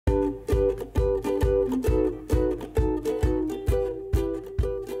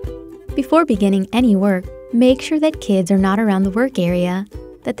Before beginning any work, make sure that kids are not around the work area,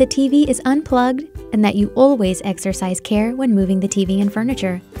 that the TV is unplugged, and that you always exercise care when moving the TV and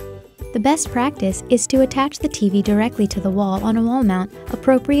furniture. The best practice is to attach the TV directly to the wall on a wall mount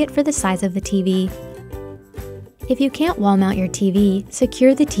appropriate for the size of the TV. If you can't wall mount your TV,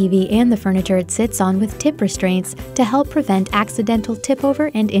 secure the TV and the furniture it sits on with tip restraints to help prevent accidental tip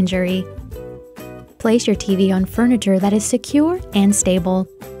over and injury. Place your TV on furniture that is secure and stable.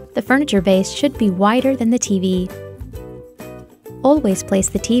 The furniture base should be wider than the TV. Always place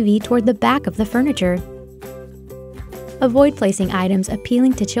the TV toward the back of the furniture. Avoid placing items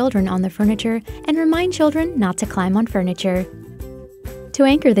appealing to children on the furniture and remind children not to climb on furniture. To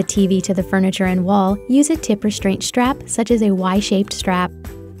anchor the TV to the furniture and wall, use a tip restraint strap such as a Y-shaped strap.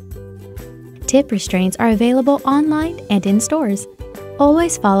 Tip restraints are available online and in stores.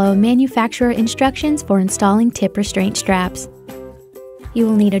 Always follow manufacturer instructions for installing tip restraint straps. You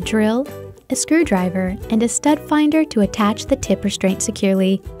will need a drill, a screwdriver, and a stud finder to attach the tip restraint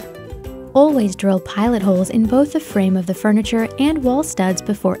securely. Always drill pilot holes in both the frame of the furniture and wall studs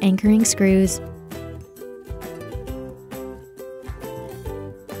before anchoring screws.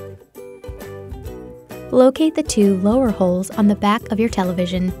 Locate the two lower holes on the back of your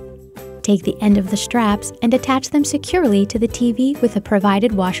television. Take the end of the straps and attach them securely to the TV with the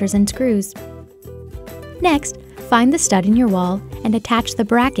provided washers and screws. Next, find the stud in your wall and attach the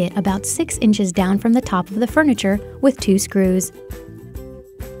bracket about 6 inches down from the top of the furniture with 2 screws.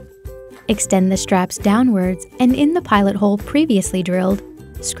 Extend the straps downwards and in the pilot hole previously drilled,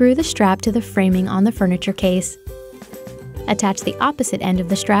 screw the strap to the framing on the furniture case. Attach the opposite end of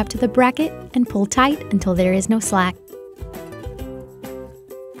the strap to the bracket and pull tight until there is no slack.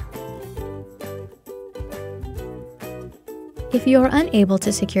 If you are unable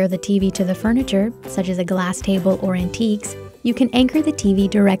to secure the TV to the furniture, such as a glass table or antiques, you can anchor the TV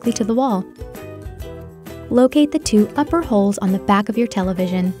directly to the wall. Locate the 2 upper holes on the back of your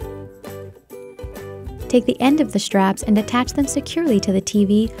television. Take the end of the straps and attach them securely to the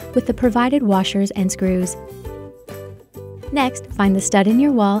TV with the provided washers and screws. Next, find the stud in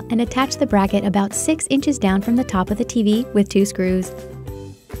your wall and attach the bracket about 6 inches down from the top of the TV with 2 screws.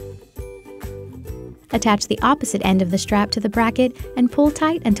 Attach the opposite end of the strap to the bracket and pull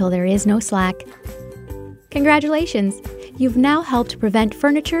tight until there is no slack. Congratulations! You've now helped prevent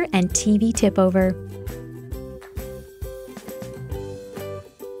furniture and TV tip over.